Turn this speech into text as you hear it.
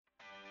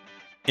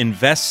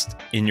invest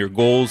in your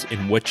goals,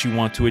 in what you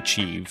want to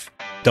achieve.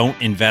 Don't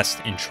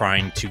invest in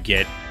trying to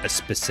get a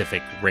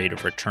specific rate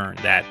of return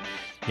that,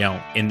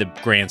 in the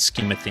grand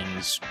scheme of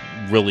things,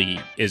 really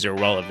is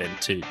irrelevant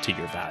to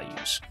your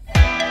values.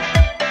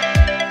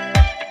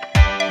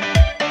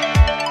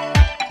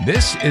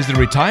 This is the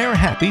Retire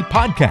Happy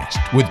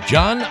podcast with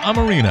John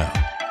Amarino,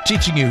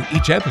 teaching you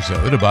each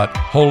episode about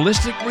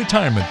holistic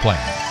retirement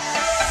planning.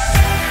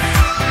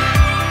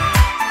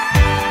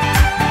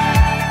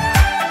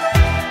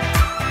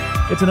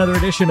 It's another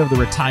edition of the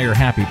Retire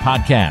Happy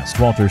podcast.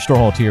 Walter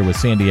Storholt here with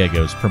San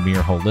Diego's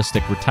premier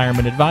holistic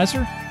retirement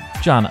advisor,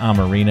 John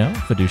Amarino,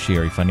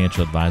 fiduciary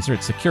financial advisor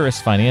at Securus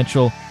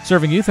Financial,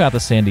 serving you throughout the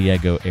San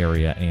Diego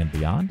area and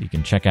beyond. You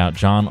can check out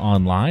John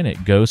online at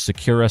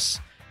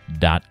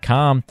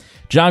GoSecurus.com.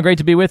 John, great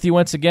to be with you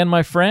once again,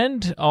 my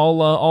friend.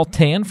 All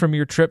tan from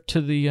your trip to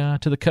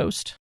the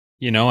coast.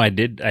 I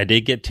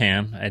did get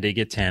tan.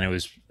 It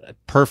was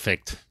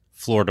perfect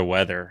Florida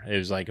weather. It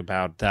was like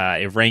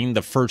it rained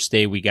the first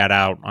day we got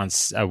out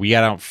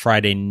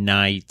Friday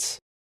night,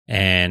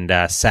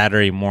 and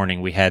Saturday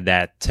morning we had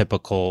that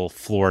typical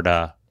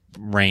Florida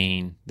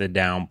rain, the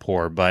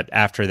downpour. But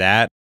after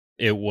that,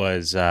 it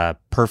was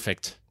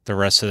perfect the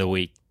rest of the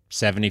week.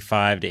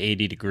 75 to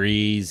 80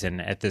 degrees,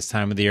 and at this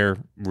time of the year,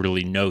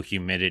 really no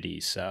humidity.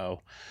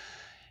 So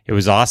it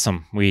was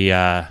awesome.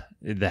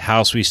 The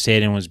house we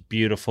stayed in was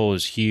beautiful. It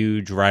was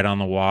huge, right on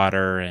the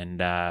water,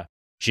 and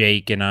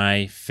Jake and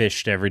I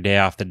fished every day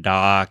off the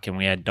dock, and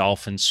we had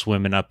dolphins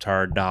swimming up to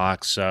our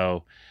dock.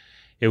 So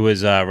it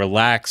was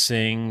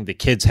relaxing. The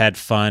kids had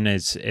fun.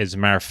 As a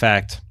matter of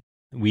fact,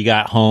 we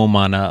got home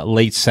on a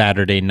late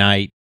Saturday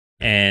night.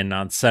 And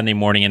on Sunday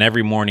morning, and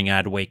every morning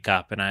I'd wake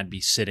up and I'd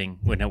be sitting,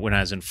 when I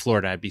was in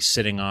Florida, I'd be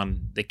sitting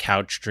on the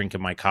couch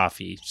drinking my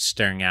coffee,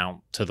 staring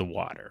out to the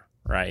water,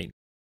 right?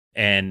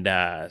 And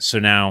so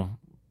now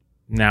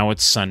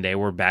it's Sunday,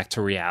 we're back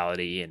to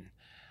reality, and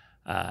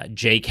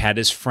Jake had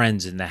his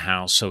friends in the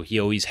house, so he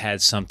always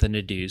had something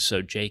to do.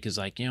 So Jake is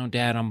like,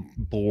 Dad, I'm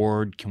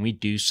bored. Can we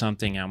do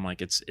something? I'm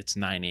like, it's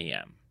 9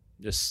 a.m.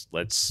 Just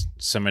let's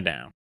simmer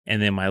down. And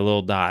then my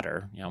little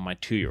daughter, my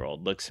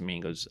 2-year-old, looks at me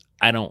and goes,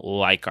 I don't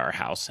like our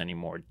house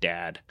anymore,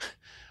 Dad.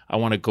 I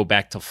want to go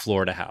back to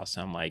Florida house.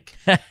 I'm like,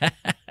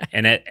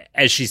 and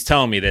as she's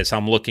telling me this,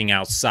 I'm looking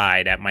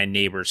outside at my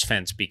neighbor's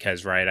fence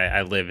because, right,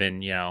 I live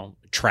in,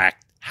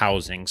 tract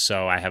housing.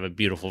 So I have a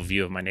beautiful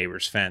view of my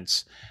neighbor's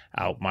fence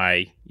out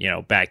my,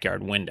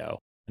 backyard window.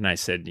 And I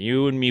said,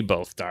 you and me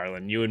both,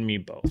 darling, you and me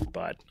both.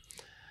 But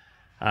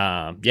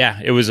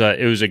it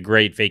was a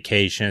great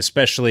vacation,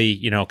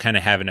 especially, kind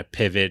of having a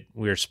pivot.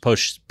 We were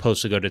supposed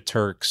to go to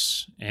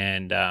Turks,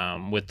 and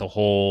with the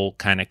whole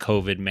kind of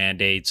COVID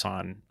mandates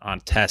on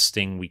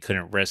testing, we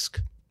couldn't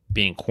risk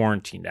being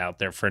quarantined out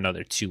there for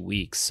another 2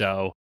 weeks.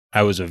 So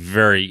I was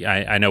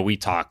I know we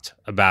talked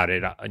about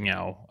it,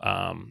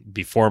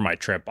 before my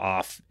trip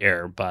off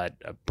air, but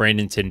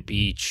Bradenton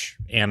Beach,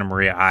 Anna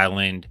Maria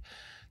Island,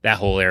 that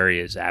whole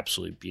area is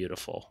absolutely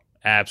beautiful.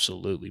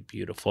 Absolutely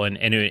beautiful,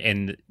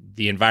 and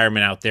the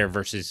environment out there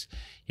versus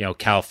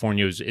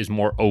California is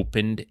more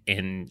opened,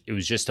 and it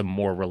was just a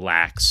more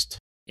relaxed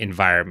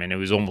environment. It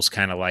was almost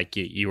kind of like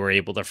you were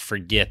able to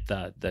forget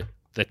the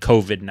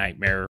COVID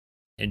nightmare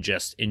and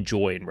just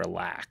enjoy and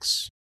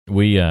relax.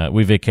 We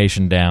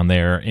vacationed down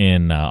there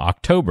in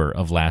October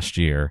of last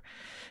year,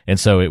 and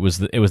so it was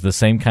the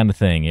same kind of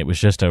thing. It was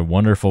just a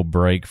wonderful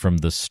break from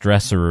the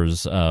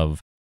stressors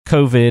of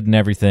COVID and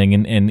everything,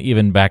 and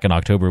even back in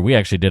October, we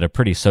actually did a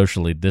pretty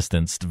socially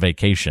distanced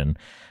vacation.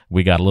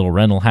 We got a little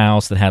rental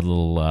house that had a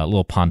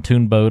little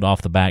pontoon boat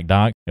off the back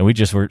dock, and we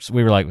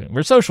were like,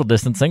 we're social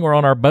distancing. We're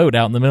on our boat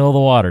out in the middle of the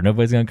water.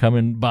 Nobody's gonna come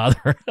and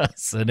bother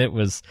us. And it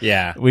was,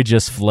 we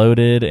just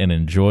floated and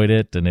enjoyed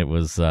it. And it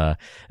was,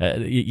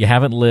 you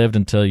haven't lived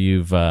until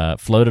you've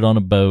floated on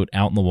a boat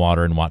out in the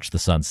water and watched the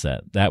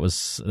sunset. That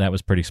was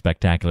pretty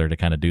spectacular to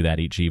kind of do that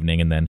each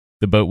evening, and then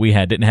the boat we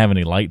had didn't have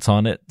any lights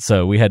on it,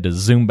 so we had to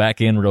zoom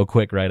back in real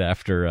quick right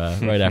after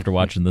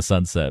watching the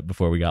sunset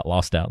before we got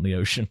lost out in the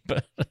ocean.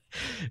 But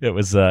it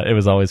was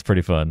always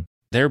pretty fun.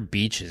 Their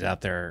beaches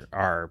out there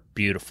are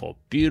beautiful,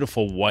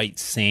 beautiful white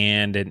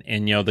sand,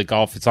 and the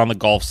Gulf. It's on the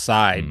Gulf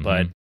side, mm-hmm.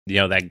 But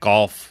that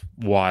Gulf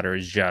water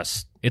is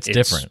just it's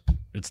different.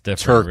 It's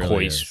different.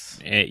 Turquoise.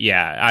 It really is.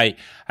 Yeah,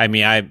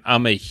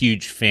 I'm a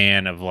huge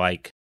fan of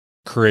like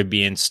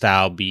Caribbean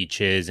style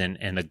beaches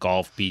and the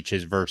Gulf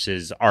beaches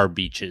versus our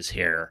beaches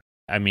here.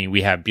 I mean,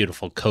 we have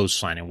beautiful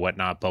coastline and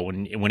whatnot, but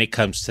when it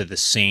comes to the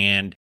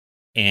sand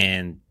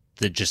and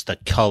the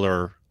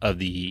color of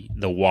the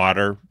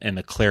water and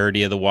the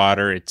clarity of the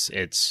water,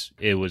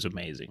 it was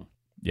amazing.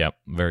 Yep,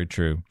 very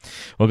true.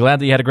 Well, glad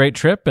that you had a great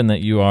trip and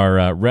that you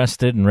are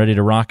rested and ready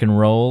to rock and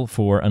roll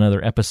for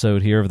another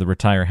episode here of the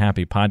Retire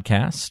Happy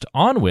podcast,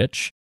 on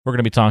which we're going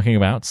to be talking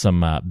about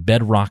some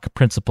bedrock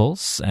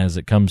principles as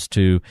it comes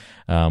to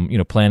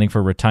planning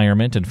for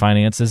retirement and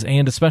finances,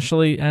 and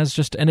especially as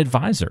just an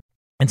advisor.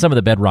 and some of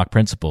the bedrock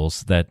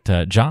principles that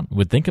John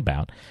would think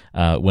about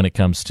when it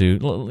comes to,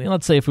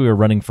 let's say if we were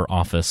running for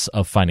office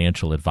of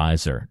financial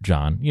advisor,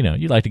 John,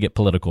 you like to get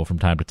political from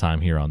time to time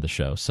here on the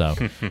show. So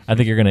I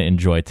think you're going to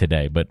enjoy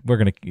today, but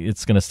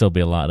it's going to still be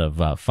a lot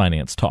of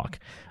finance talk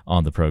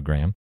on the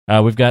program.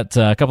 We've got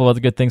a couple other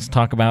good things to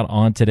talk about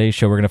on today's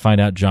show. We're going to find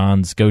out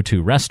John's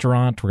go-to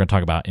restaurant. We're going to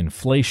talk about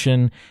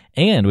inflation,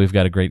 and we've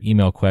got a great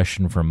email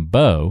question from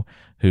Bo,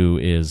 who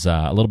is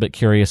a little bit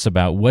curious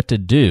about what to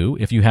do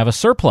if you have a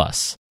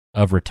surplus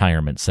of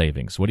retirement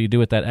savings. What do you do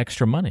with that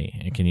extra money?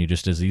 And can you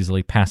just as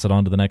easily pass it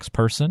on to the next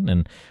person?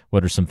 And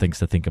what are some things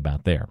to think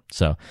about there?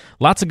 So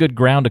lots of good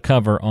ground to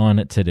cover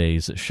on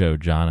today's show,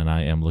 John, and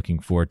I am looking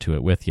forward to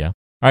it with you. All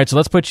right, so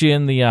let's put you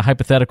in the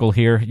hypothetical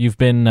here. You've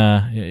been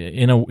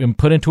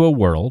put into a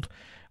world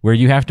where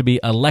you have to be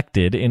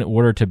elected in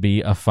order to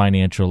be a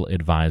financial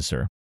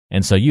advisor.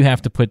 And so you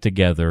have to put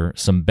together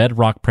some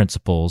bedrock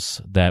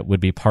principles that would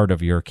be part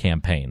of your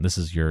campaign. This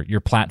is your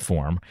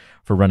platform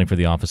for running for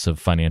the office of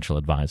financial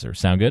advisor.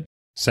 Sound good?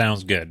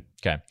 Sounds good.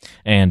 Okay.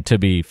 And to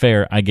be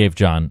fair, I gave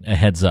John a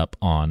heads up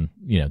on,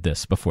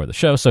 this before the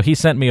show. So he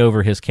sent me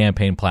over his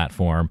campaign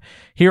platform.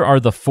 Here are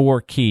the 4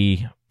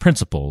 key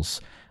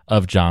principles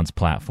of John's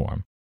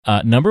platform.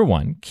 Number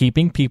 1,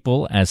 keeping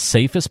people as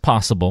safe as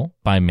possible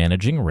by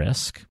managing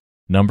risk.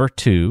 Number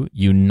 2,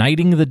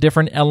 uniting the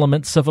different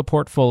elements of a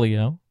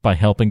portfolio by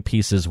helping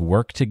pieces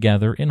work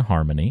together in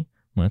harmony.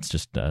 Well, that's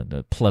just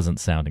a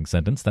pleasant-sounding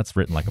sentence. That's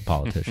written like a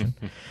politician.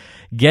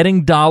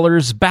 Getting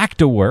dollars back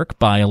to work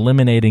by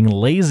eliminating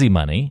lazy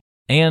money.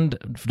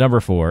 And number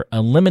 4,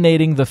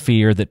 eliminating the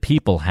fear that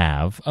people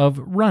have of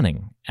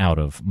running out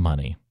of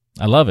money.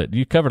 I love it.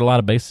 You covered a lot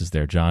of bases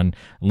there, John.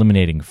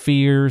 Eliminating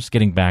fears,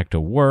 getting back to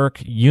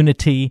work,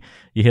 unity.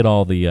 You hit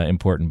all the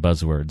important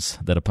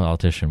buzzwords that a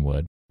politician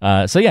would.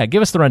 So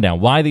give us the rundown.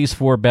 Why these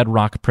 4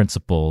 bedrock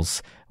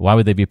principles? Why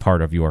would they be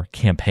part of your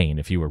campaign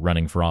if you were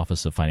running for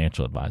office of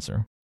financial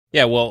advisor?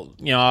 Yeah, well,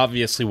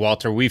 obviously,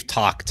 Walter, we've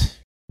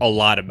talked a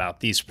lot about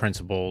these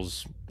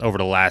principles over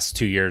the last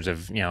 2 years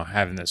of,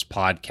 having this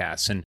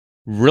podcast. And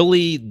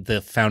really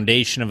the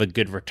foundation of a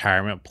good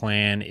retirement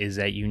plan is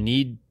that you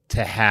need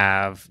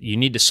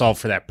to solve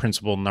for that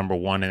principle number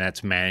 1, and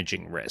that's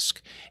managing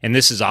risk. And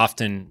this is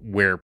often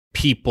where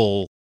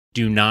people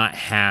do not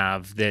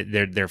have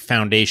their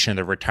foundation of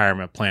their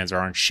retirement plans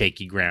are on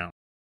shaky ground.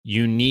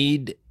 You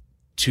need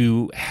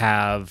to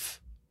have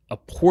a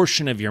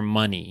portion of your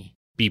money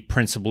be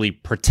principally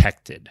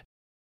protected.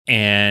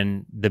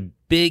 And the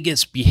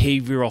biggest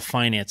behavioral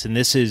finance, and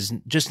this is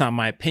just not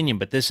my opinion,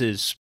 but this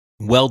is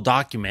well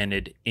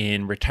documented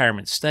in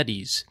retirement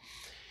studies,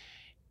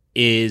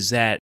 is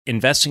that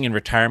investing in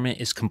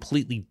retirement is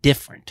completely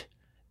different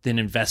than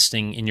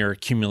investing in your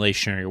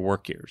accumulation or your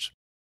work years.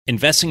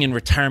 Investing in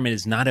retirement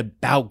is not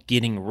about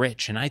getting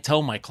rich. And I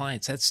tell my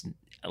clients,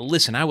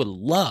 listen, I would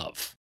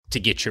love to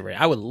get you rich.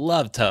 I would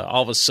love to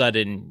all of a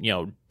sudden,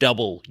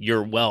 double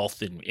your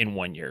wealth in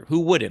 1 year. Who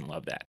wouldn't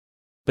love that?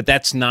 But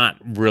that's not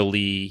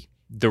really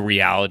the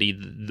reality.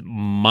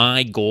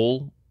 My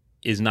goal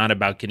is not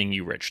about getting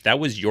you rich. That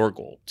was your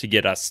goal, to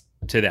get us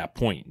to that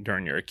point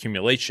during your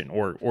accumulation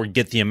or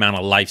get the amount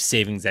of life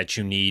savings that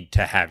you need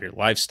to have your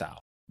lifestyle.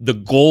 The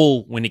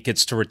goal when it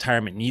gets to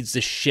retirement needs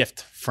to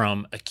shift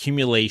from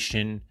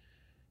accumulation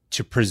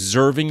to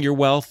preserving your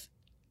wealth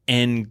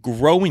and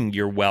growing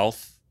your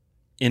wealth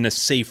in a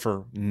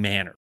safer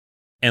manner.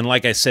 And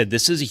like I said,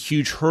 this is a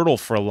huge hurdle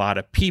for a lot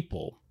of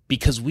people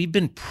because we've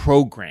been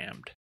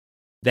programmed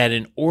that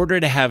in order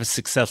to have a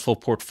successful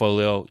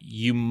portfolio,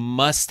 you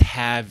must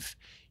have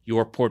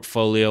your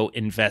portfolio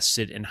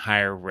invested in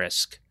higher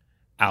risk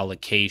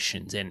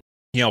allocations. And,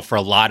 for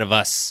a lot of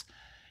us,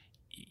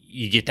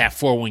 you get that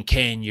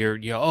 401k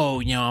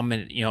and I'm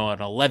at,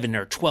 an 11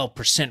 or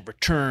 12%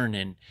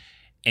 return.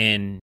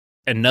 And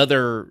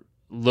another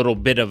little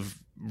bit of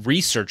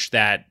research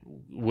that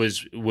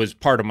was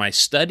part of my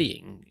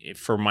studying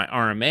for my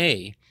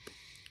RMA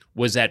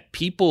was that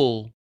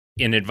people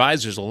in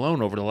advisors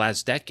alone over the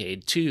last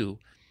decade too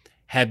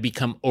have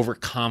become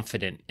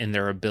overconfident in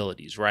their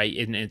abilities, right?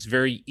 And it's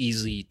very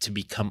easy to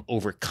become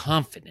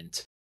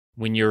overconfident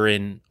when you're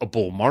in a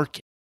bull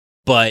market.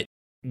 But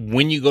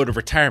when you go to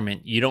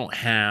retirement, you don't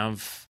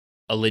have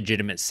a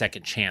legitimate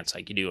second chance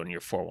like you do on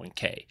your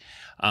 401k.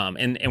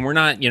 And we're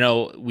not,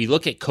 we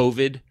look at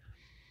COVID,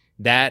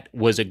 that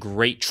was a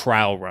great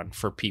trial run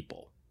for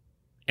people.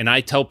 And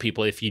I tell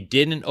people, if you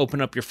didn't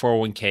open up your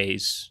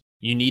 401ks,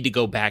 you need to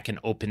go back and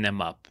open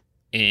them up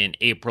in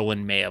April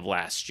and May of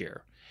last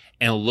year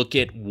and look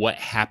at what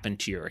happened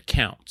to your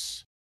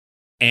accounts.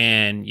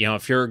 And,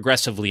 if you're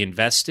aggressively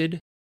invested,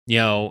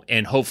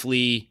 and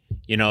hopefully,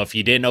 if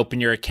you didn't open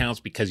your accounts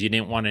because you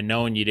didn't want to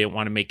know and you didn't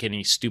want to make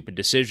any stupid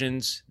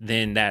decisions,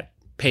 then that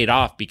paid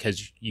off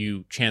because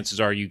chances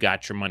are you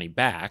got your money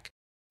back.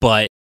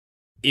 But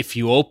if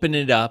you open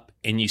it up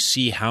and you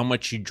see how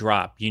much you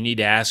dropped, you need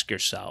to ask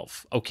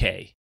yourself,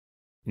 okay,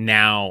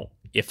 now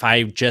if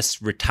I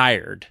just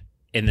retired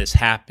and this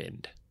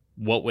happened,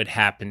 what would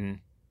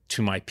happen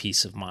to my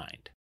peace of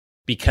mind?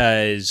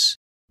 Because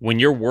when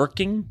you're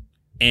working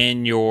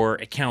and your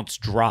accounts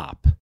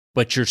drop,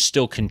 but you're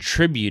still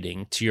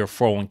contributing to your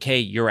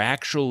 401k, you're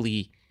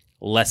actually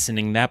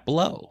lessening that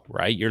blow,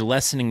 right? You're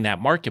lessening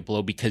that market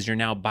blow because you're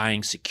now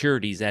buying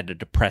securities at a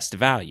depressed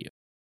value.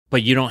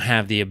 But you don't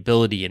have the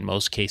ability in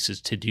most cases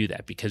to do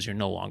that because you're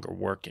no longer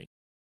working.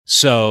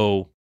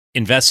 So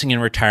investing in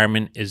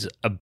retirement is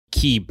a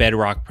key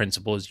bedrock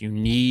principle is you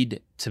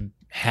need to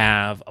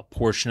have a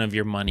portion of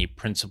your money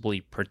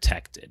principally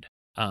protected.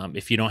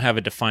 If you don't have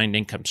a defined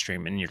income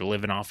stream and you're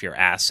living off your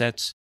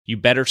assets, you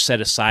better set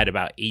aside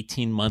about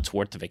 18 months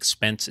worth of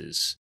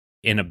expenses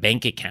in a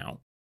bank account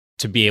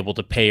to be able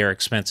to pay your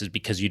expenses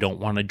because you don't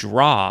want to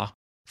draw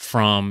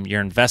from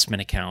your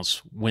investment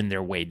accounts when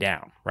they're way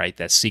down, right?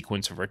 That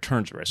sequence of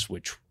returns risk,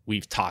 which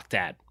we've talked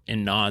at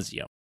in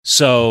nauseam.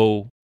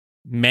 So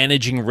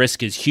managing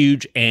risk is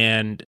huge.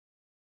 And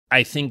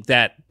I think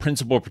that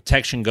principal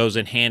protection goes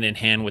in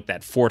hand with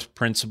that fourth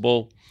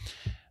principle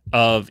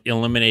of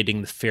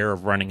eliminating the fear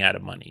of running out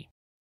of money.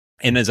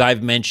 And as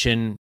I've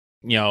mentioned,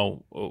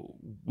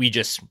 we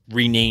just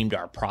renamed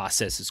our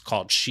process. It's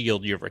called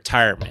Shield Your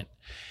Retirement.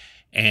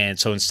 And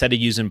so instead of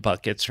using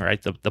buckets,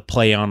 right, the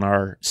play on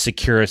our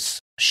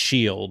Securus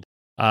Shield,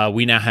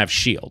 we now have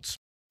shields.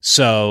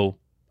 So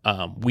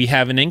we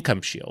have an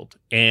income shield.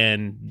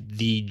 And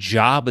the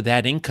job of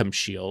that income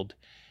shield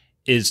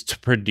is to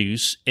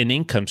produce an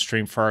income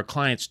stream for our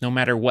clients no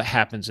matter what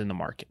happens in the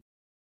market.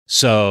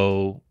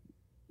 So,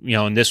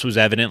 and this was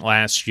evident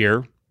last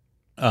year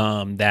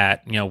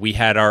that, we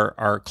had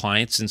our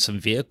clients in some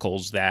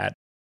vehicles that,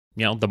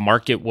 the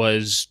market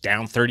was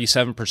down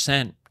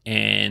 37%.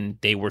 And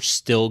they were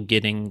still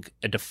getting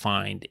a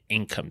defined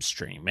income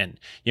stream. And,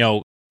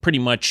 pretty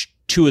much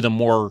two of the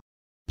more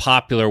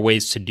popular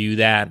ways to do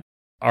that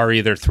are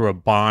either through a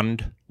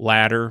bond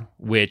ladder,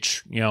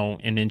 which,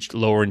 in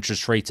lower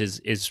interest rates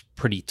is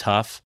pretty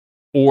tough,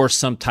 or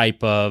some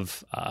type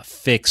of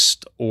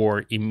fixed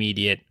or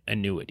immediate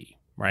annuity,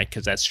 right?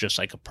 Because that's just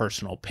like a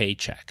personal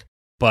paycheck.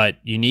 But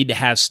you need to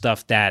have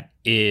stuff that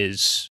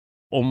is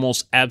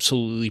almost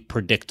absolutely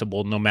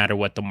predictable no matter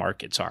what the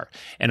markets are.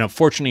 And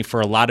unfortunately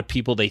for a lot of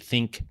people, they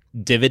think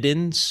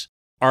dividends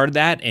are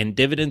that, and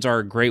dividends are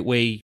a great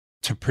way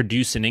to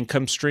produce an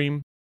income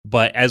stream.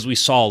 But as we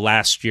saw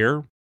last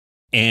year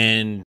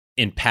and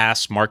in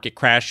past market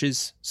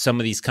crashes, some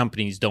of these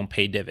companies don't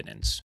pay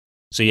dividends.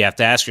 So you have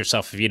to ask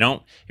yourself, if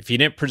you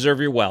didn't preserve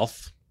your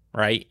wealth,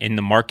 right, and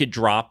the market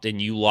dropped and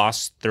you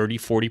lost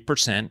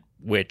 30-40%,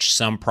 which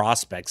some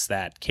prospects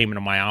that came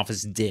into my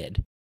office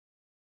did,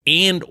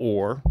 and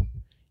or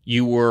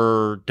you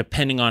were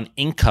depending on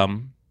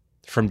income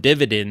from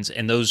dividends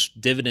and those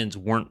dividends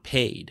weren't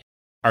paid,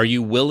 are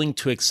you willing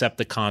to accept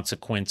the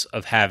consequence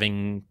of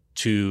having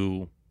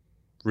to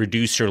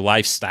reduce your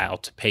lifestyle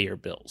to pay your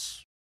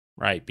bills,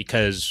 right?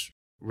 Because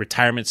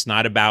retirement's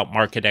not about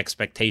market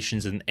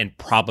expectations and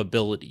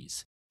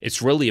probabilities.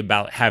 It's really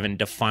about having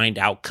defined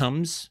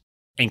outcomes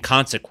and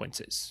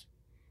consequences.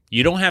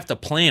 You don't have to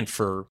plan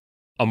for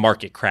a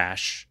market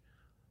crash,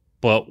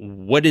 but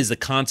what is the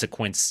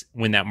consequence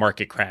when that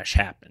market crash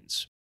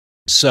happens?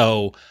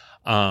 So,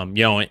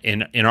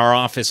 in our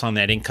office on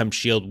that income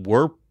shield,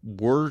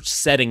 we're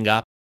setting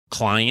up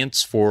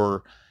clients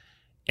for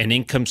an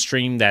income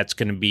stream that's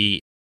going to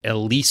be at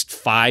least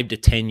 5 to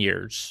 10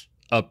 years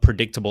of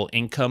predictable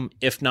income.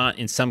 If not,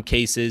 in some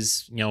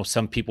cases,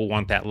 some people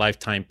want that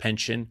lifetime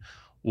pension.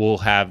 We'll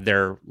have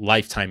their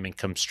lifetime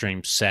income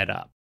stream set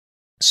up.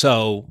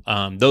 So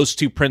those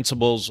two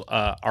principles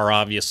are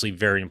obviously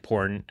very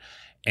important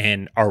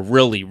and are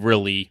really,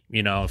 really,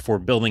 if we're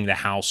building the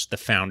house, the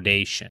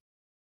foundation.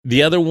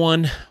 The other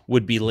one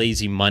would be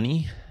lazy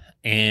money.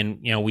 And,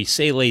 we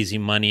say lazy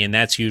money, and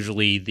that's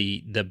usually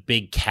the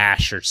big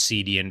cash or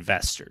seedy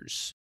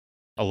investors.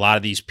 A lot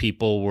of these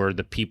people were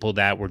the people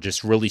that were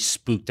just really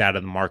spooked out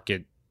of the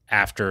market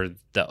after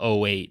the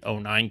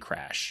 08-09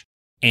 crash.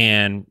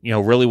 And,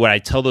 really what I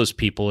tell those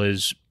people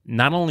is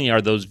not only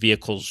are those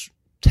vehicles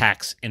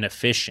tax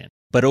inefficient,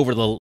 but over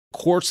the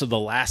course of the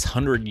last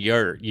 100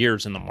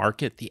 years in the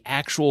market, the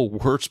actual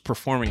worst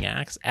performing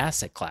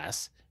asset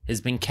class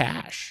has been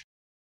cash.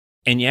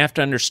 And you have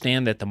to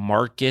understand that the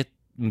market,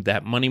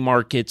 that money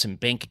markets and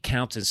bank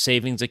accounts and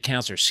savings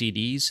accounts or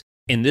CDs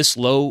in this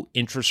low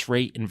interest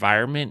rate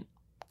environment,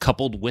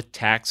 coupled with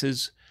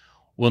taxes,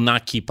 will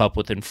not keep up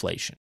with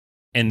inflation.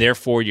 And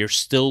therefore, you're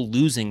still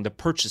losing the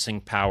purchasing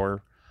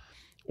power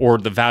or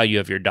the value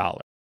of your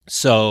dollar.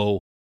 So,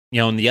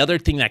 and the other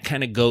thing that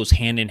kind of goes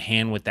hand in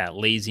hand with that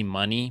lazy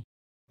money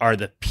are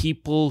the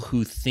people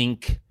who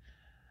think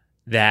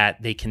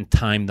that they can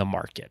time the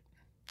market,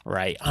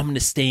 right? I'm going to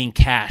stay in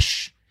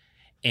cash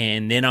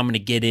and then I'm going to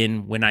get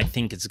in when I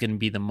think it's going to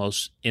be the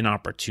most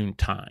inopportune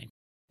time.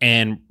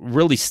 And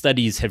really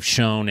studies have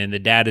shown, and the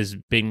data has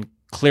been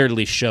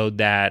clearly showed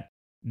that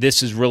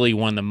this is really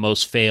one of the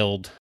most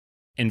failed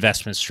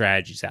investment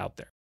strategies out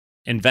there.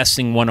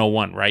 Investing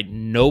 101, right?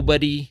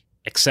 Nobody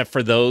except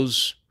for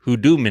those who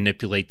do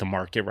manipulate the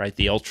market, right?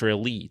 The ultra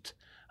elite.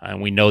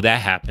 And we know that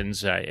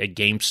happens.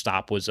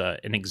 GameStop was a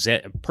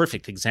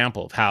perfect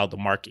example of how the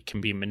market can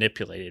be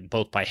manipulated,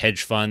 both by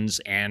hedge funds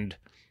and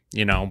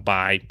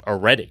by a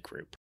Reddit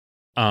group.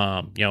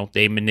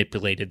 They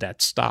manipulated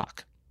that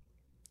stock.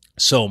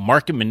 So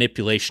market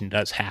manipulation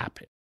does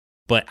happen.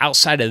 But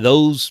outside of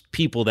those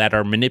people that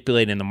are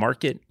manipulating the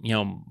market,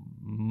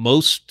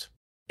 most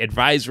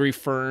advisory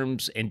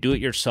firms and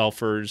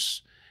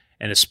do-it-yourselfers,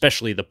 and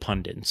especially the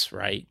pundits,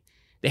 right?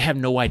 They have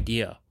no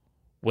idea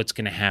what's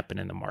going to happen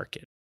in the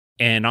market.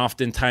 And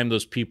oftentimes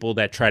those people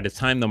that try to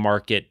time the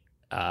market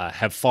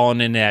have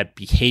fallen in that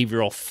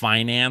behavioral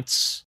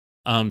finance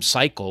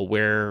cycle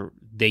where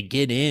they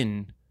get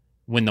in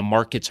when the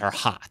markets are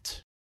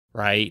hot,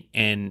 right?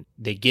 And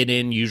they get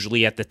in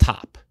usually at the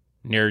top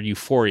near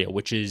euphoria,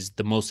 which is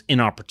the most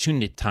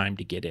inopportune time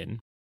to get in.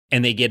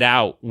 And they get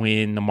out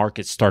when the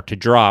markets start to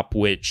drop,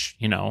 which,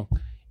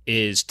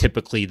 is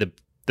typically the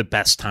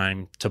best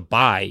time to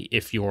buy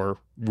if you're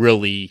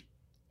really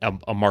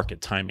a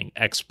market timing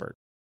expert.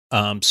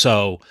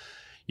 So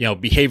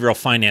behavioral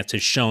finance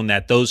has shown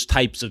that those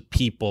types of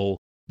people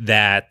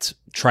that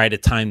try to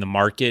time the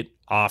market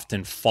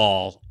often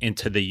fall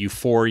into the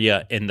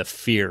euphoria and the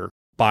fear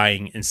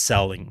buying and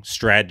selling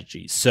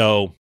strategies.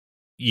 So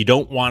you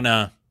don't want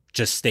to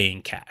just stay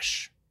in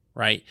cash,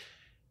 right?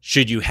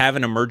 Should you have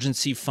an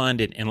emergency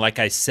fund? And like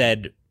I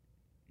said,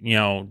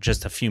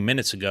 just a few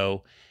minutes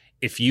ago,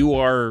 if you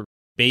are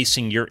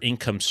basing your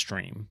income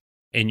stream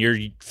and you're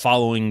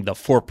following the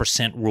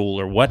 4% rule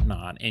or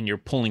whatnot, and you're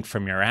pulling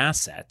from your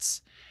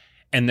assets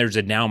and there's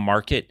a down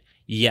market,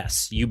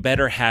 yes, you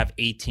better have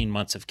 18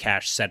 months of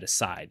cash set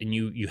aside. And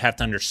you have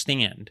to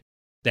understand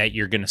that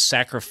you're going to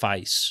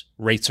sacrifice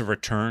rates of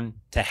return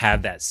to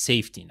have that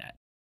safety net.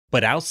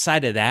 But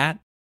outside of that,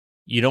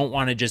 you don't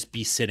want to just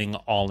be sitting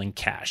all in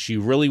cash.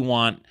 You really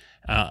want,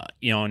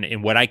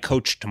 and what I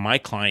coach to my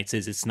clients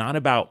is it's not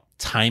about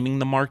timing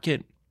the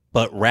market,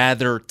 but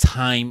rather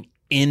time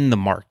in the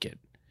market.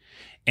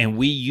 And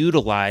we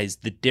utilize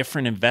the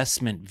different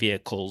investment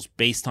vehicles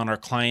based on our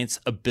clients'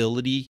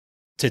 ability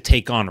to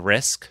take on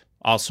risk,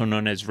 also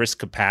known as risk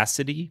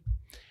capacity,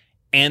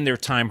 and their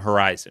time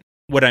horizon.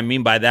 What I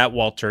mean by that,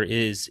 Walter,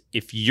 is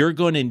if you're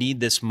going to need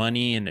this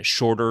money in a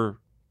shorter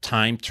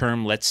time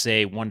term, let's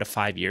say 1 to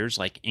 5 years,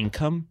 like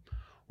income,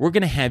 we're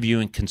going to have you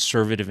in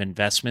conservative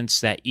investments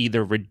that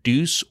either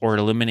reduce or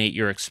eliminate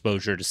your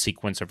exposure to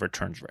sequence of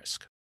returns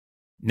risk.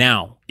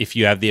 Now, if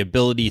you have the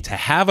ability to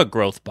have a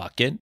growth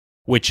bucket,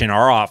 which in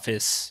our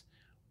office,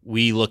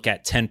 we look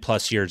at 10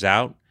 plus years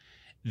out,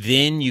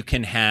 then you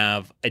can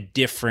have a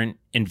different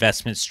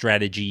investment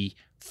strategy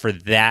for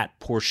that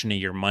portion of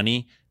your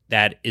money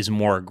that is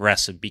more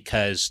aggressive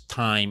because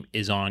time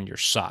is on your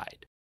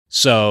side.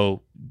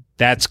 So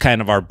that's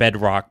kind of our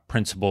bedrock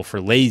principle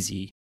for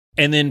lazy.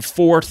 And then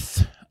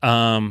fourth,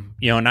 and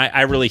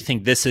I really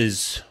think this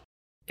is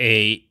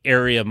a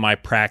area of my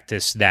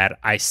practice that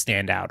I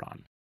stand out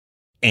on.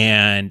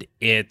 And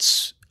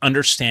it's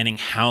understanding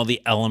how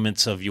the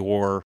elements of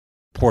your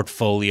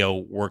portfolio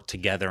work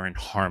together in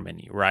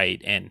harmony,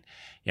 right? And,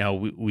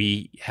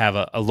 we have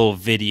a little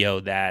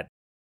video that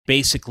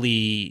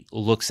basically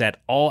looks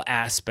at all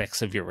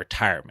aspects of your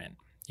retirement,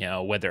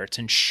 whether it's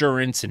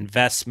insurance,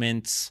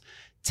 investments,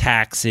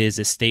 taxes,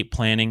 estate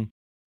planning.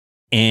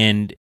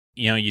 And,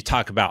 you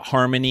talk about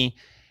harmony.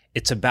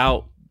 It's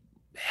about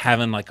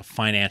having like a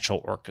financial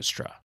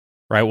orchestra,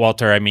 right,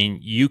 Walter? I mean,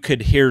 you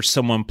could hear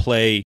someone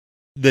play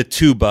the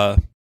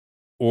tuba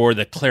or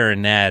the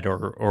clarinet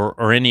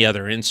or any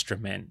other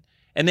instrument,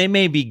 and they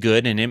may be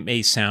good and it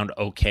may sound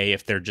okay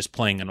if they're just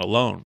playing it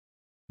alone.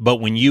 But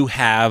when you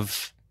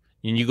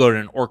go to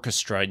an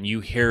orchestra and you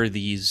hear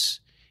these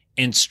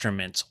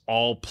instruments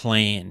all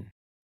playing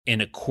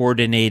in a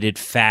coordinated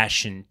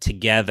fashion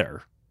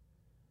together,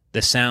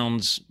 the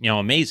sound's,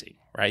 amazing,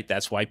 right?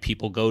 That's why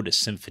people go to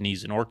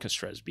symphonies and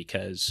orchestras,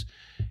 because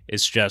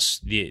it's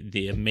just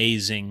the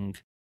amazing,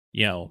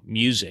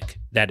 music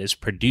that is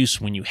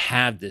produced when you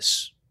have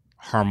this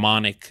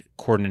harmonic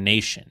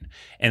coordination.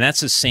 And that's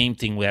the same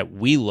thing that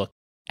we look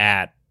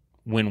at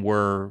when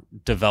we're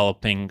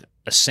developing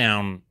a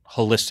sound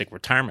holistic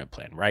retirement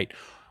plan, right?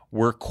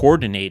 We're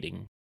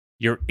coordinating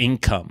your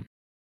income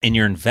and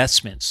your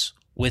investments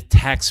with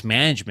tax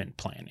management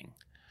planning,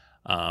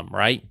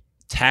 right?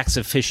 Tax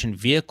efficient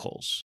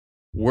vehicles.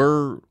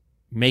 We're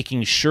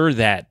making sure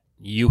that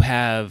you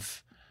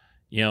have,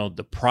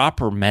 the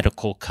proper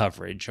medical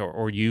coverage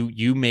or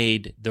you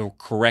made the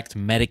correct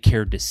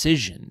Medicare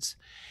decisions,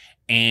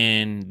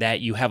 and that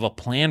you have a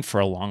plan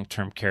for a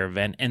long-term care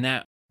event, and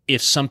that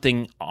if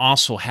something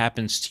also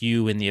happens to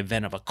you in the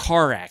event of a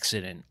car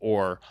accident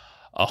or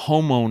a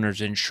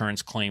homeowner's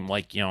insurance claim,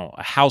 like,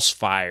 a house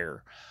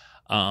fire,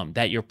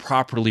 that you're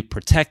properly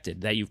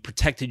protected, that you've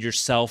protected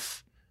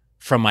yourself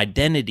from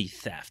identity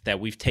theft, that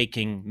we've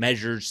taken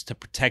measures to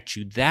protect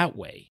you that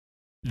way.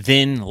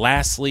 Then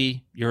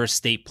lastly, your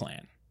estate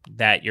plan,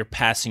 that you're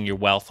passing your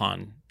wealth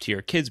on to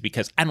your kids,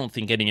 because I don't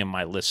think any of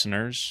my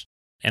listeners,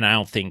 and I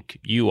don't think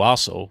you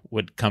also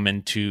would come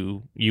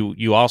into,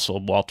 you also,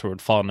 Walter,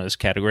 would fall into this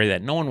category,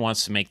 that no one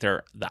wants to make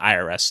the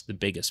IRS the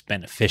biggest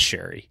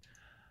beneficiary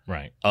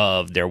right,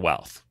 of their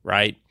wealth,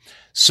 right?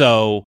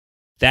 So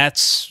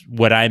that's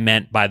what I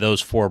meant by those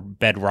 4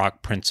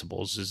 bedrock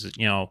principles is,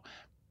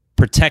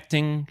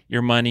 protecting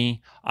your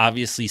money,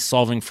 obviously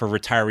solving for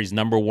retirees'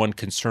 number one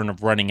concern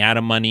of running out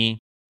of money,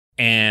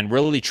 and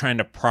really trying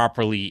to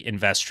properly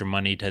invest your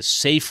money to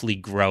safely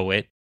grow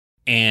it.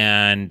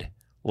 And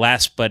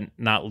last but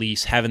not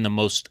least, having the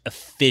most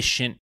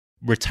efficient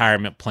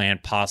retirement plan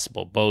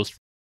possible, both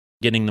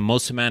getting the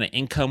most amount of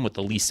income with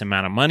the least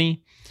amount of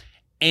money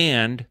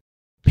and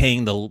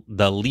paying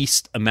the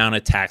least amount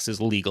of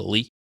taxes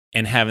legally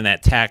and having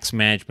that tax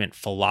management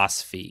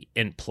philosophy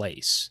in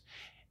place.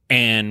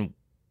 And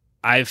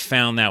I've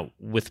found that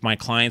with my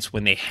clients,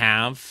 when they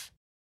have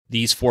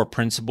these 4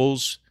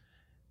 principles,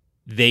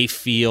 they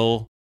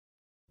feel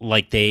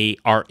like they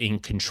are in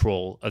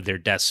control of their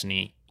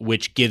destiny,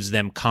 which gives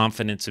them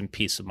confidence and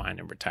peace of mind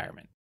in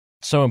retirement.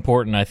 So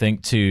important, I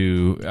think,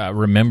 to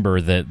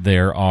remember that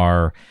there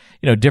are,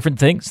 different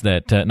things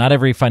that not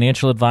every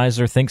financial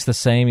advisor thinks the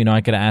same.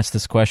 I could ask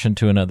this question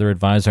to another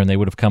advisor and they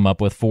would have come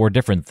up with 4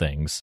 different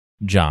things,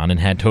 John, and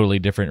had totally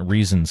different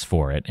reasons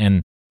for it.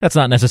 And that's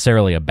not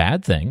necessarily a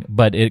bad thing,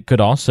 but it could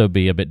also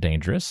be a bit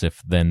dangerous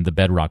if then the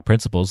bedrock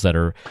principles that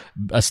are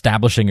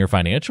establishing your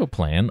financial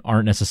plan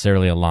aren't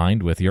necessarily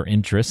aligned with your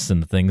interests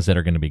and the things that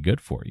are going to be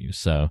good for you.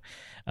 So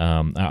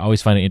I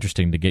always find it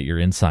interesting to get your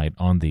insight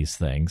on these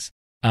things.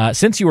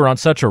 Since you were on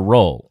such a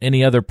roll,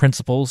 any other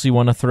principles you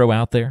want to throw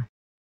out there?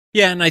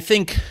 Yeah, and I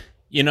think,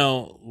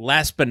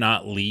 last but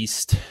not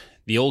least,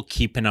 the old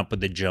keeping up with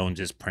the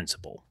Joneses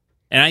principle.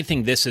 And I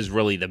think this is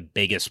really the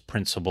biggest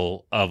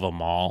principle of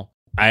them all.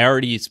 I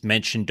already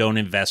mentioned don't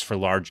invest for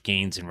large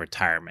gains in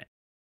retirement.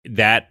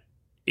 That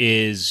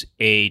is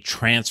a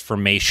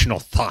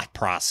transformational thought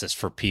process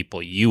for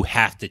people. You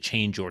have to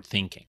change your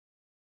thinking.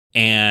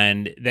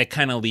 And that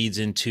kind of leads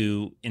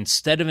into,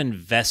 instead of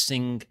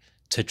investing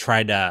to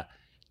try to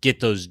get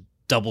those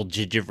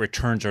double-digit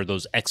returns or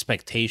those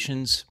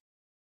expectations,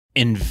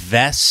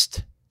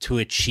 invest to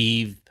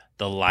achieve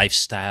the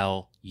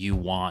lifestyle you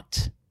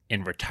want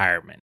in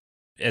retirement.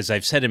 As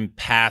I've said in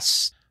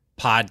past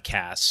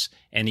podcasts,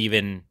 and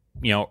even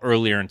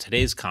earlier in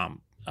today's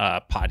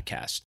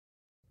podcast,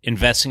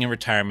 investing in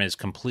retirement is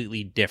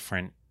completely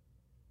different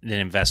than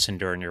investing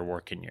during your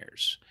working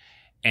years.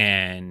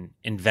 And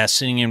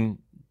investing in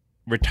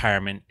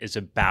retirement is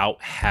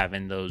about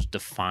having those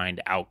defined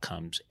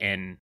outcomes.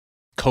 And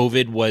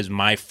COVID was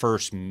my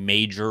first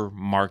major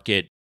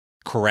market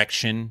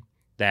correction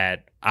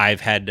that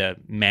I've had to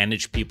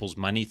manage people's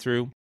money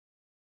through.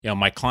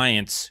 My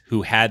clients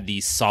who had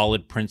these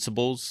solid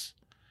principles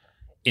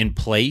in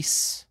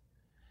place,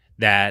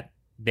 that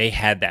they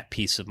had that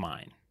peace of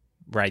mind,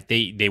 right?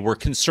 They were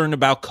concerned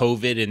about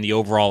COVID and the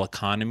overall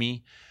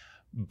economy,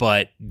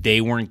 but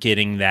they weren't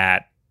getting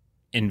that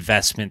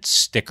investment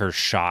sticker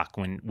shock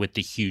with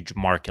the huge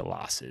market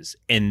losses.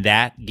 And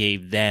that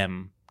gave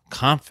them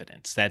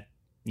confidence that,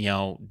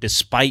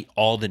 despite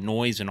all the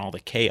noise and all the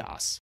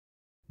chaos,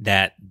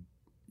 that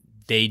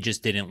they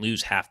just didn't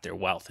lose half their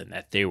wealth and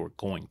that they were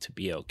going to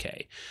be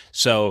okay.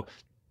 So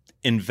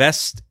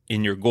invest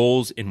in your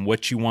goals, in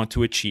what you want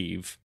to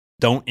achieve.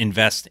 Don't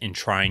invest in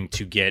trying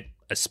to get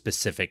a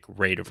specific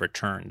rate of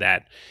return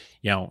that,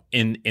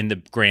 in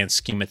the grand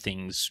scheme of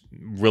things,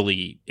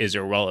 really is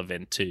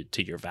irrelevant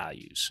to your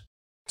values.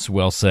 It's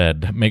well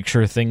said. Make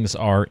sure things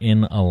are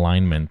in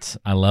alignment.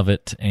 I love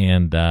it.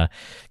 And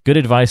good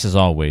advice as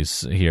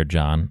always here,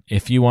 John.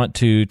 If you want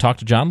to talk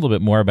to John a little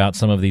bit more about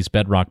some of these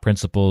bedrock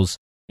principles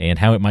and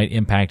how it might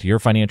impact your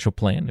financial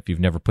plan, if you've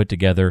never put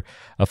together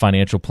a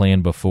financial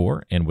plan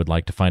before and would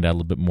like to find out a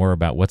little bit more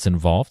about what's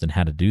involved and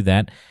how to do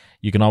that,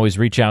 you can always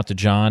reach out to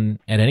John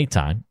at any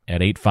time at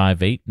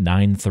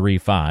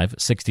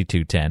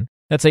 858-935-6210.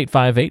 That's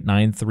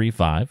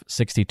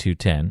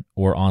 858-935-6210,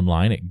 or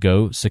online at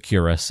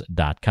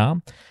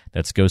GoSecurus.com.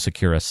 That's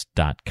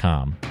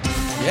GoSecurus.com.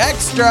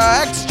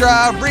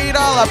 Extra, read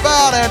all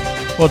about it.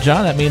 Well,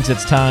 John, that means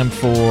it's time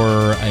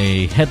for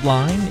a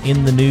headline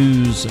in the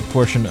news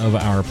portion of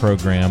our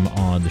program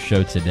on the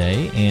show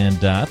today,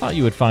 and I thought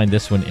you would find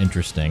this one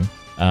interesting.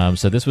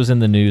 So this was in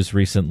the news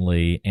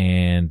recently,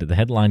 and the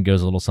headline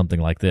goes a little something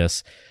like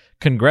this.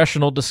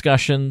 Congressional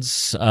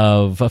discussions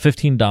of a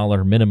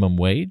 $15 minimum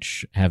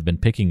wage have been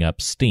picking up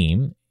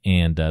steam,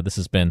 and this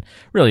has been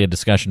really a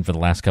discussion for the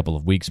last couple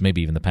of weeks,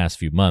 maybe even the past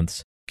few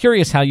months.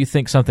 Curious how you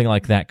think something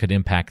like that could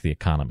impact the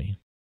economy.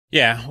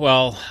 Yeah,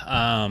 well,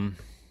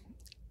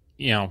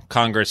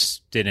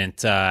 Congress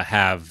didn't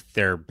have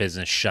their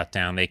business shut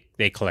down.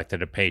 They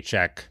collected a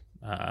paycheck,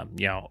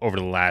 over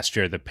the last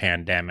year of the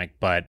pandemic,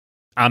 but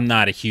I'm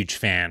not a huge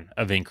fan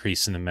of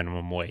increasing the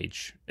minimum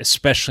wage,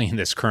 especially in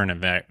this current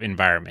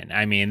environment.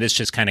 I mean, this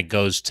just kind of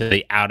goes to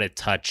the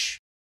out-of-touch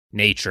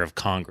nature of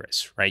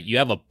Congress, right? You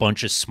have a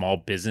bunch of small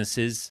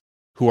businesses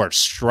who are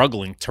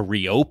struggling to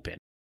reopen,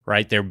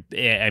 right?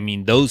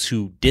 Those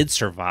who did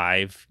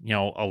survive,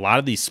 a lot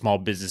of these small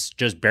businesses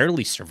just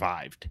barely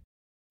survived.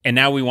 And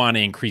now we want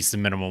to increase the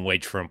minimum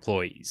wage for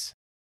employees.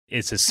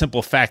 It's a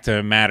simple fact of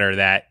the matter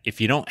that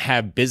if you don't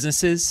have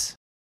businesses,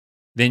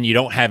 then you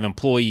don't have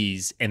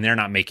employees and they're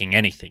not making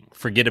anything.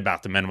 Forget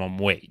about the minimum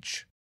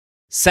wage.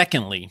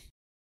 Secondly,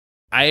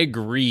 I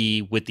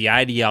agree with the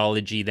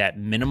ideology that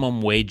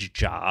minimum wage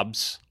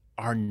jobs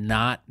are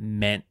not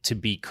meant to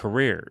be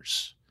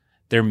careers.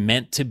 They're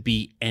meant to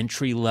be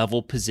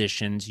entry-level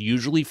positions,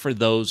 usually for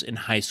those in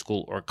high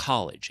school or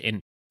college.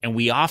 And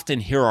we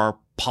often hear our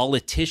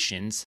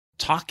politicians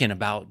talking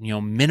about,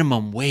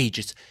 minimum wage.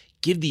 It's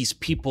give these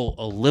people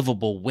a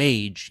livable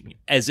wage,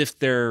 as if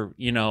they're,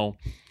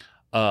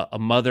 a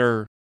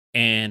mother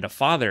and a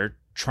father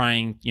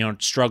trying,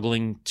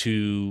 struggling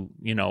to,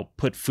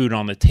 put food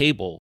on the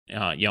table,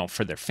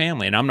 for their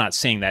family. And I'm not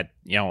saying that,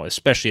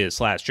 especially this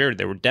last year,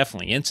 there were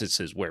definitely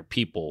instances where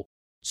people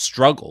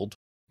struggled,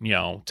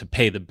 to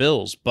pay the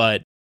bills.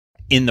 But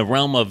in the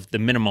realm of the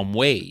minimum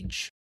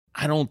wage,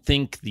 I don't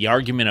think the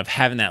argument of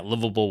having that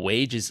livable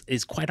wage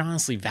is quite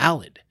honestly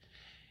valid.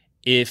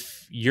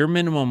 If your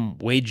minimum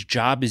wage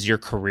job is your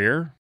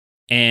career,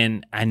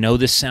 and I know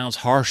this sounds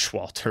harsh,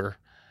 Walter,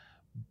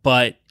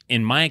 but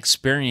in my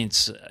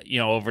experience,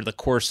 over the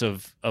course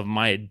of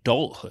my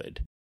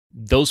adulthood,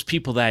 those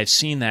people that I've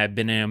seen that have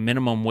been in a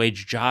minimum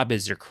wage job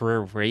as their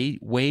career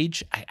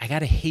wage, I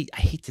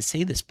hate to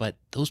say this, but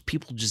those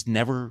people just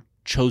never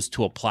chose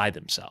to apply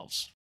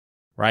themselves,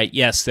 right?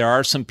 Yes, there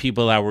are some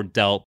people that were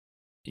dealt,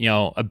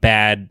 a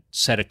bad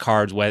set of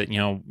cards, whether,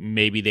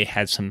 maybe they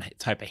had some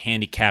type of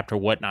handicap or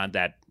whatnot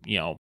that,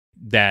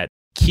 that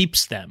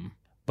keeps them.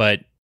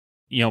 But,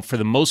 for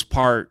the most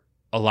part,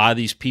 a lot of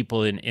these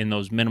people in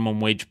those minimum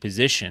wage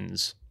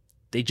positions,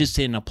 they just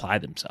didn't apply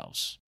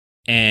themselves.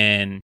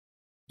 And,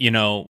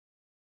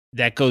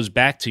 that goes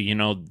back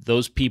to,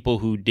 those people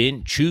who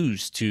didn't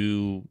choose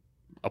to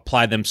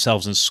apply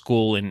themselves in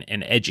school and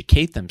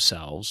educate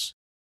themselves,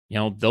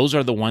 those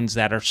are the ones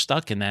that are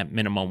stuck in that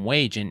minimum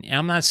wage. And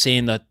I'm not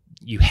saying that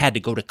you had to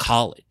go to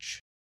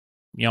college.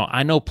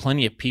 I know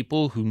plenty of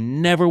people who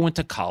never went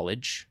to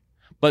college,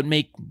 but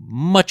make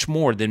much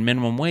more than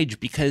minimum wage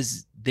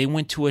because they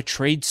went to a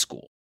trade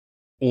school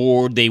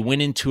or they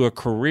went into a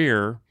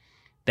career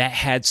that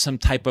had some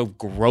type of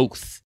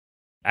growth.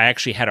 I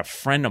actually had a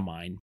friend of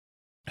mine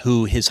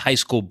who his high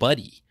school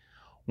buddy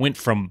went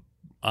from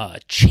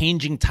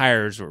changing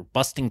tires or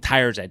busting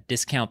tires at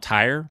Discount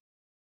Tire.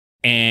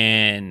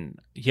 And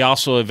he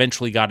also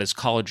eventually got his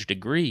college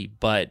degree,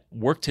 but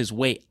worked his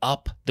way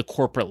up the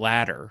corporate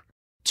ladder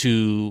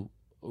to,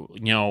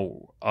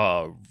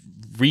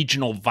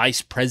 regional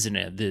vice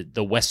president of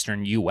the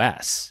Western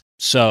U.S.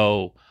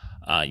 So,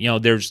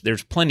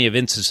 there's plenty of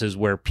instances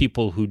where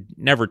people who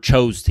never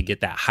chose to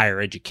get that higher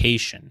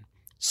education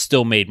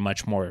still made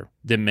much more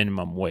than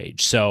minimum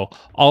wage. So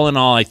all in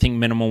all, I think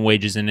minimum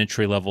wage is an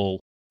entry-level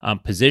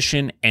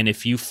position. And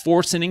if you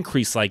force an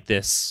increase like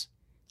this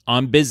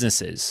on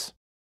businesses,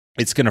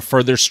 it's going to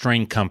further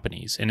strain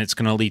companies, and it's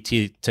going to lead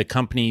to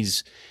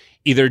companies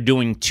either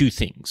doing two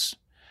things.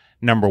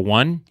 Number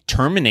one,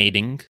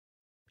 terminating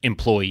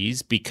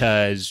employees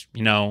because,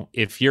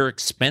 if your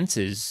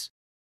expenses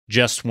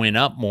just went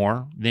up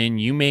more, then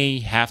you may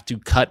have to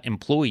cut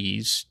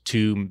employees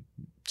to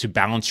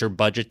balance your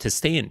budget to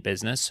stay in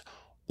business,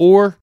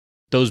 or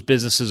those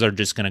businesses are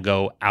just going to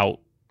go out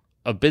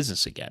of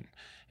business again,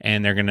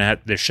 and they're going to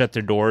have to shut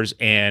their doors.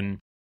 And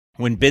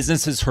when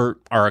businesses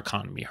hurt, our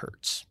economy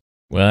hurts.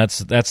 Well,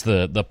 that's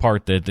the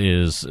part that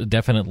is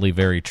definitely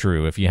very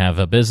true. If you have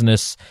a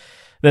business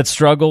that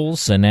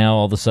struggles and now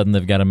all of a sudden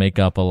they've got to make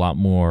up a lot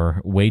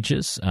more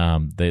wages,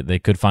 they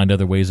could find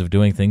other ways of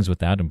doing things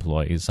without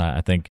employees.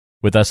 I think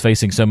with us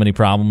facing so many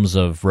problems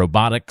of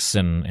robotics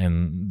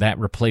and that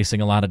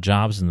replacing a lot of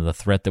jobs and the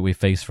threat that we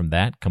face from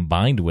that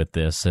combined with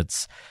this,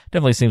 it's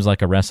definitely seems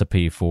like a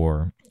recipe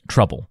for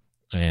trouble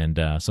and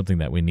something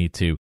that we need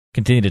to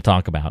continue to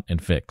talk about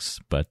and fix.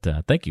 But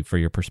thank you for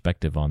your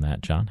perspective on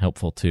that, John.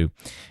 Helpful to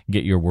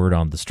get your word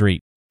on the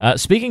street.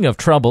 Speaking of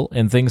trouble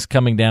and things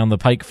coming down the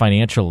pike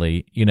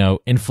financially,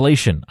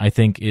 inflation, I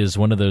think, is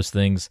one of those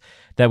things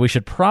that we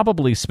should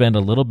probably spend a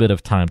little bit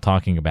of time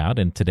talking about,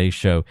 and today's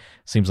show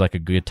seems like a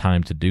good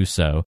time to do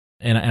so.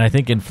 And I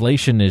think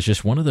inflation is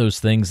just one of those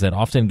things that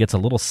often gets a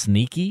little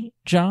sneaky,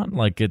 John,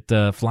 like it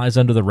flies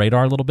under the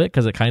radar a little bit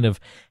because it kind of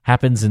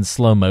happens in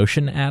slow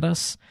motion at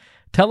us.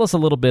 Tell us a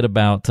little bit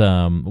about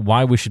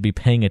why we should be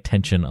paying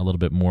attention a little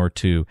bit more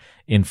to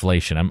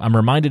inflation. I'm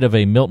reminded of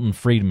a Milton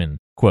Friedman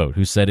quote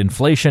who said,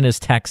 "Inflation is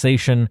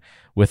taxation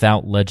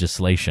without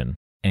legislation."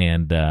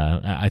 And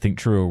I think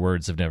truer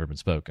words have never been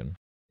spoken.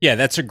 Yeah,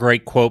 that's a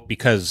great quote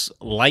because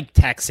like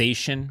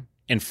taxation,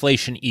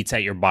 inflation eats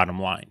at your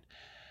bottom line.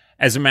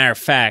 As a matter of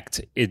fact,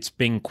 it's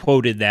been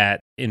quoted that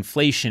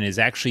inflation is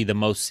actually the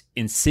most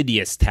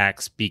insidious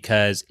tax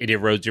because it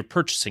erodes your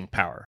purchasing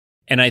power.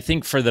 And I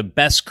think for the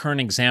best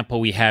current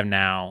example we have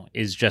now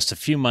is just a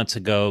few months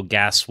ago,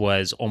 gas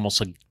was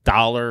almost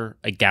 $1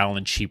 a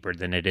gallon cheaper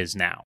than it is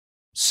now.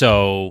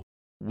 So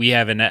we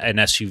have an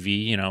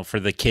SUV, for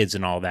the kids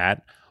and all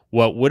that.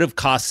 What would have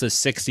cost us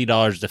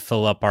 $60 to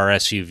fill up our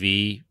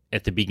SUV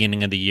at the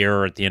beginning of the year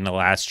or at the end of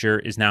last year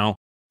is now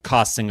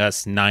costing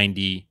us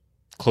 $90,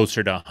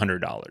 closer to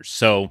 $100.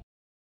 So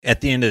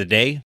at the end of the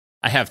day,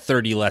 I have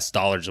 $30 less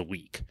a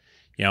week.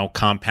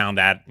 compound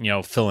that,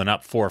 filling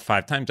up 4 or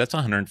 5 times, that's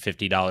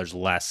 $150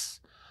 less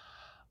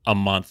a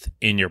month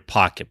in your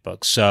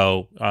pocketbook.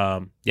 So,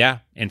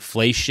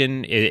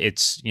 inflation,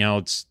 it's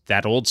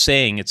that old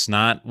saying, it's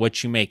not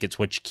what you make, it's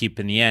what you keep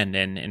in the end.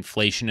 And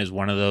inflation is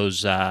one of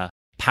those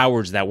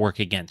powers that work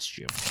against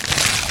you.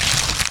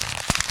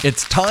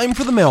 It's time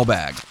for the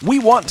mailbag. We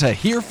want to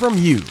hear from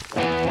you.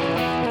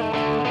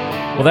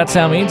 Well, that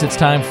sound means it's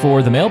time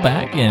for the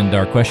mailbag, and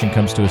our question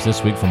comes to us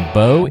this week from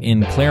Bo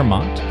in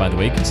Claremont. By the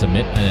way, you can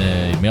submit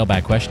a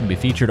mailbag question to be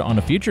featured on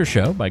a future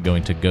show by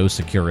going to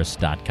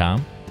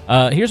gosecurus.com.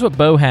 Here's what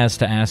Bo has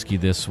to ask you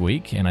this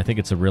week, and I think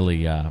it's a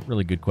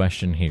really good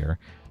question here,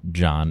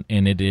 John,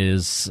 and it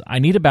is, I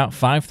need about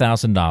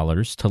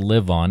 $5,000 to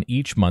live on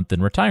each month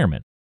in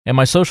retirement, and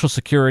my Social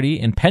Security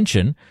and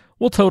pension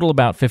will total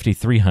about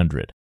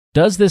 $5,300.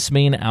 Does this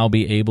mean I'll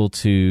be able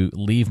to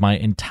leave my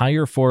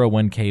entire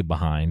 401k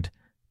behind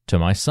to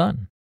my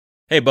son?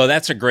 Hey, Bo,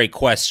 that's a great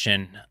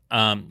question.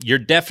 You're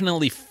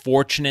definitely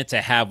fortunate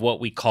to have what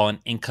we call an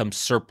income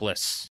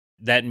surplus.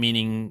 That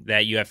meaning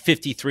that you have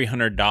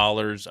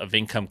 $5,300 of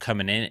income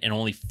coming in and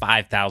only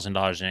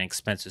 $5,000 in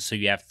expenses. So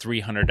you have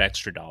 $300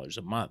 extra dollars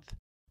a month.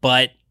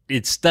 But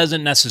it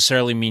doesn't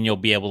necessarily mean you'll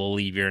be able to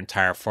leave your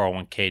entire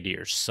 401k to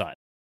your son.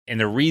 And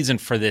the reason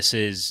for this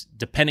is,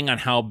 depending on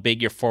how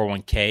big your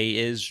 401k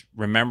is,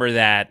 remember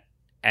that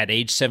at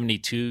age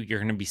 72, you're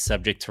going to be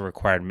subject to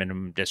required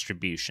minimum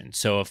distribution.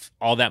 So if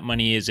all that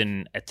money is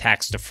in a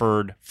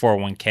tax-deferred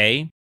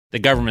 401k, the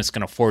government's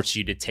going to force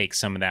you to take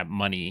some of that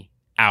money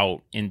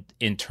out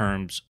in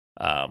terms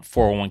of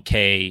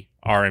 401k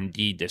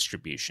RMD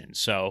distribution.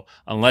 So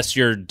unless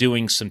you're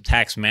doing some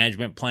tax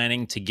management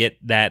planning to get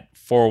that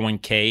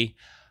 401k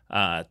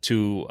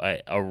to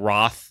a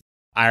Roth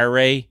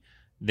IRA,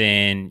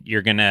 then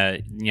you're gonna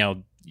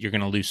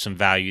lose some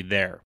value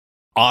there.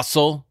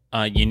 Also,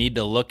 you need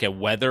to look at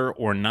whether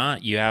or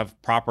not you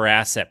have proper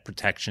asset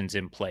protections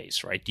in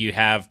place, right? Do you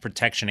have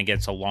protection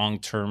against a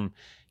long-term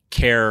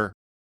care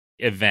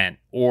event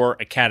or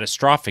a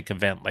catastrophic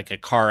event like a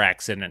car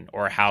accident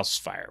or a house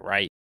fire,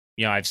 right?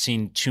 I've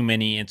seen too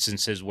many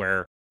instances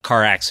where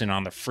car accident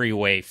on the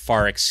freeway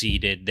far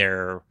exceeded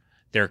their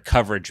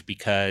coverage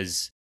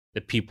because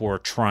the people were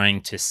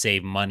trying to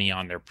save money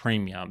on their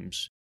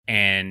premiums,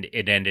 and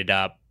it ended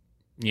up,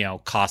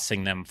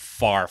 costing them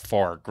far,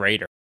 far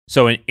greater.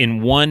 So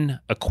in one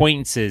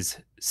acquaintance's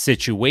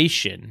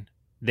situation,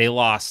 they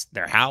lost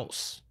their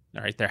house,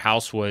 right? Their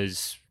house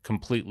was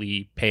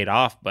completely paid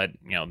off, but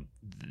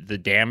the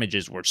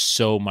damages were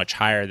so much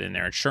higher than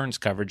their insurance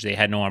coverage. They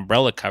had no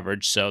umbrella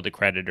coverage, so the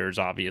creditors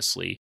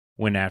obviously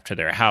went after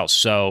their house.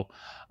 So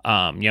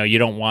you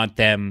don't want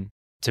them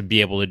to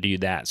be able to do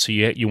that. So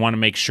you want to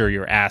make sure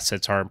your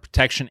assets are in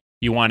protection.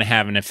 You want to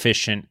have an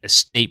efficient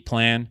estate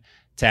plan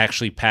to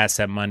actually pass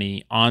that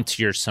money on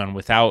to your son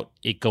without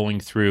it going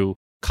through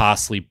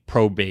costly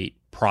probate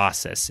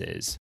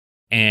processes.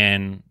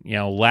 And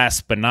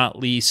last but not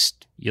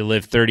least, you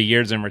live 30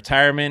 years in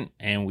retirement,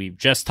 and we've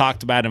just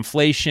talked about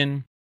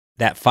inflation.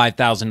 That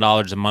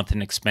 $5,000 a month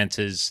in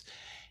expenses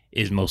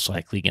is most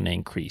likely going to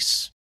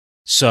increase.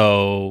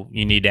 So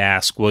you need to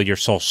ask, will your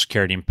Social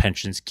Security and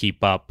pensions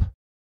keep up,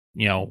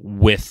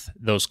 with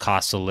those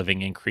cost of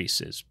living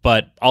increases?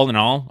 But all in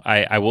all,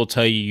 I will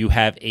tell you, you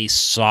have a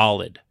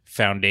solid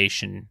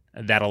foundation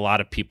that a lot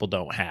of people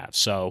don't have.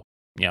 So,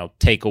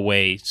 take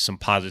away some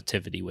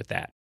positivity with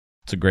that.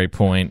 It's a great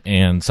point,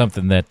 and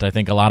something that I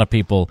think a lot of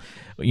people,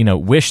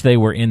 wish they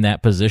were in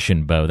that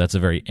position, Bo. That's a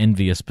very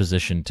envious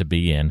position to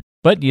be in.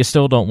 But you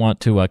still don't want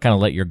to kind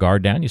of let your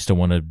guard down. You still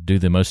want to do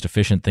the most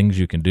efficient things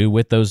you can do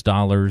with those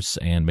dollars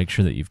and make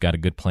sure that you've got a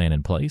good plan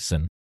in place.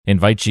 And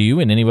invite you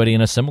and anybody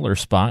in a similar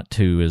spot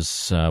who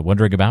is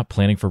wondering about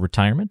planning for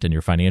retirement and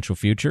your financial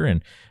future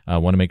and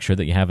want to make sure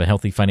that you have a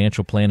healthy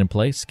financial plan in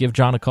place, give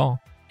John a call.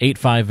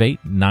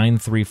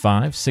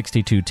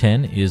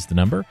 858-935-6210 is the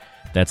number.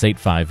 That's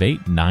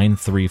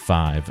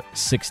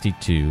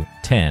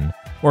 858-935-6210.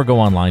 Or go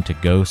online to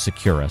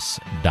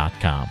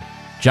gosecurus.com.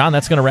 John,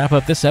 that's going to wrap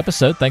up this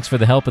episode. Thanks for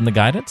the help and the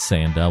guidance,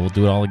 and we'll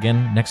do it all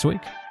again next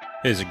week.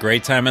 It was a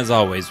great time as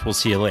always. We'll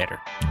see you later.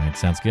 All right,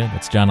 sounds good.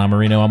 That's John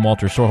Amarino. I'm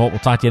Walter Sorholt. We'll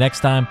talk to you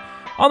next time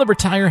on the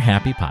Retire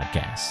Happy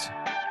Podcast.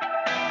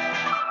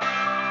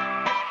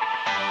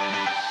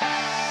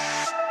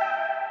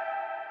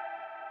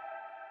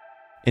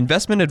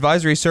 Investment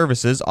advisory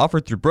services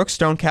offered through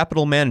Brookstone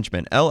Capital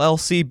Management,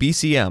 LLC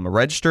BCM, a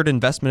registered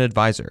investment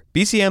advisor.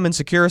 BCM and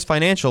Securus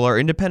Financial are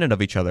independent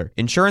of each other.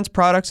 Insurance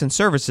products and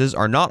services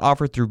are not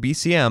offered through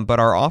BCM, but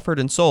are offered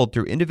and sold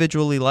through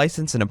individually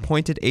licensed and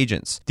appointed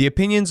agents. The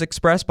opinions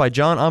expressed by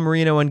John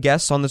Amarino and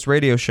guests on this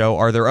radio show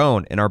are their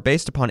own and are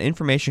based upon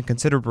information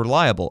considered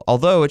reliable,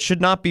 although it should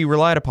not be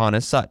relied upon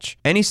as such.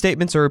 Any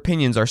statements or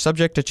opinions are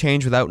subject to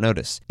change without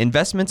notice.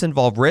 Investments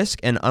involve risk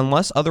and,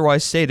 unless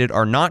otherwise stated,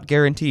 are not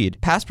guaranteed.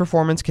 Past Past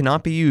performance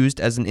cannot be used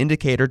as an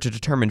indicator to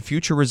determine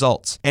future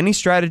results. Any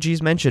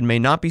strategies mentioned may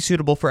not be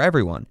suitable for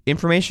everyone.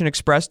 Information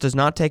expressed does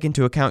not take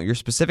into account your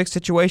specific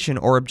situation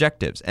or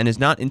objectives and is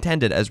not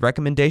intended as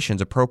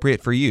recommendations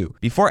appropriate for you.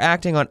 Before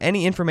acting on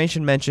any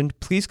information mentioned,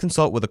 please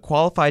consult with a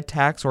qualified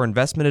tax or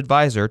investment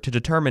advisor to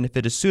determine if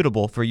it is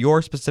suitable for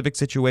your specific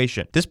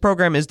situation. This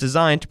program is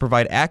designed to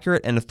provide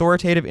accurate and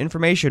authoritative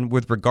information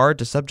with regard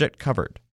to subject covered.